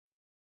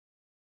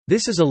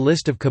This is a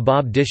list of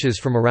kebab dishes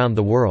from around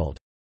the world.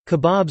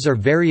 Kebabs are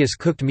various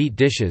cooked meat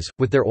dishes,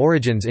 with their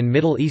origins in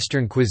Middle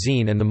Eastern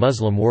cuisine and the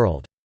Muslim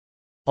world.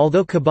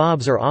 Although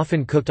kebabs are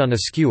often cooked on a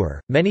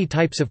skewer, many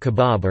types of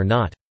kebab are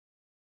not.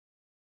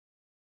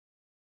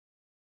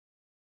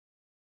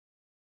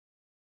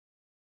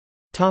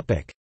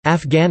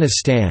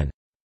 Afghanistan.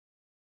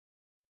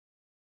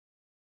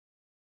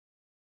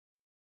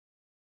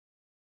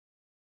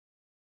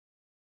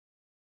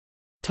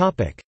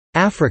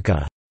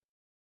 Africa.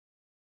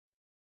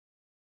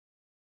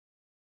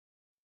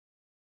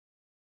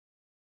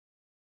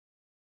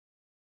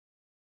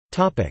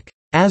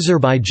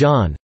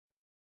 Azerbaijan.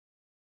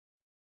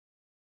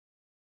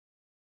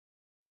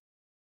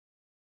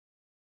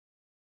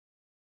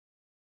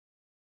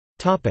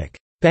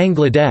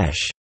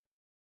 Bangladesh.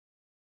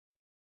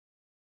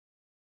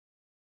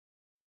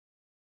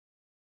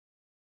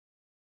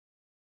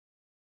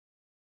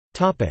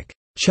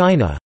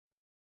 China.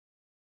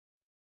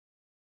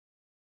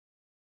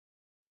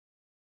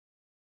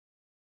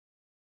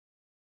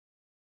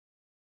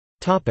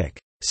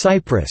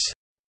 Cyprus.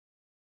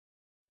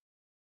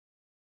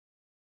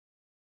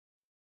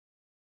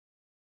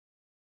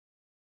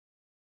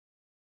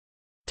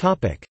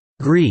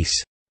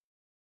 Greece.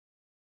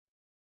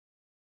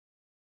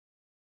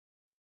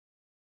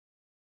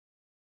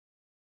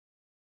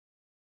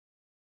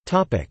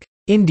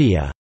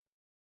 India.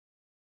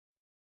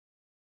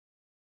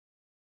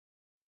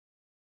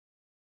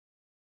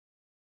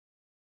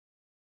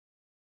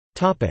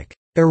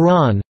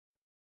 Iran.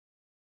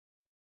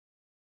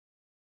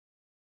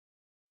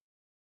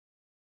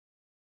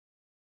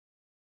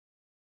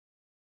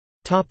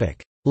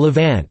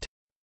 Levant.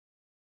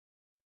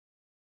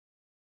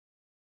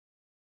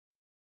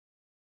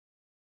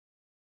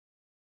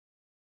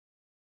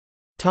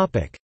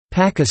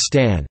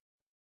 Pakistan.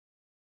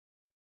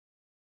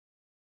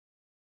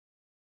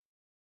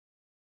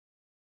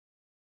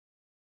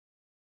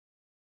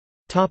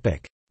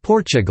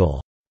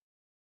 Portugal.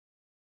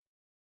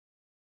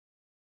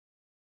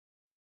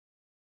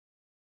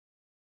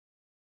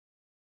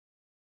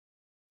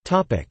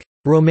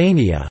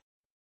 Romania.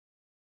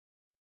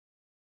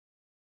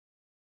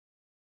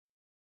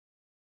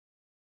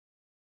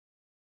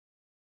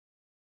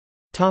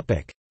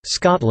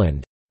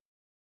 Scotland.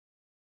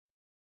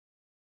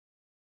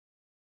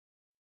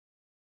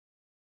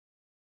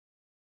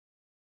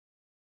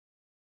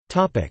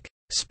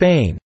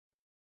 Spain.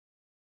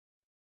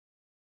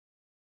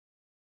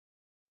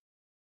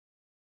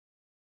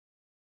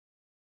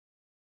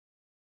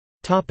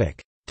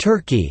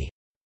 Turkey.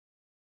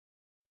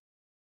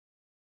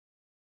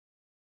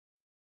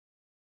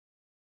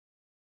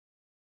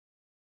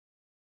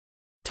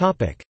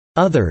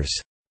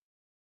 Others.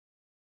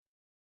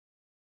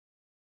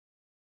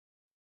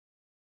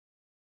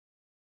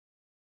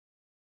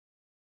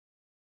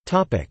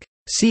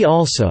 See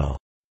also: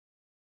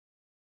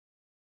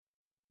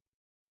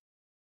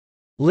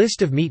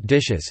 List of meat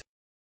dishes.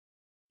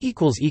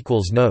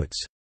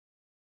 Notes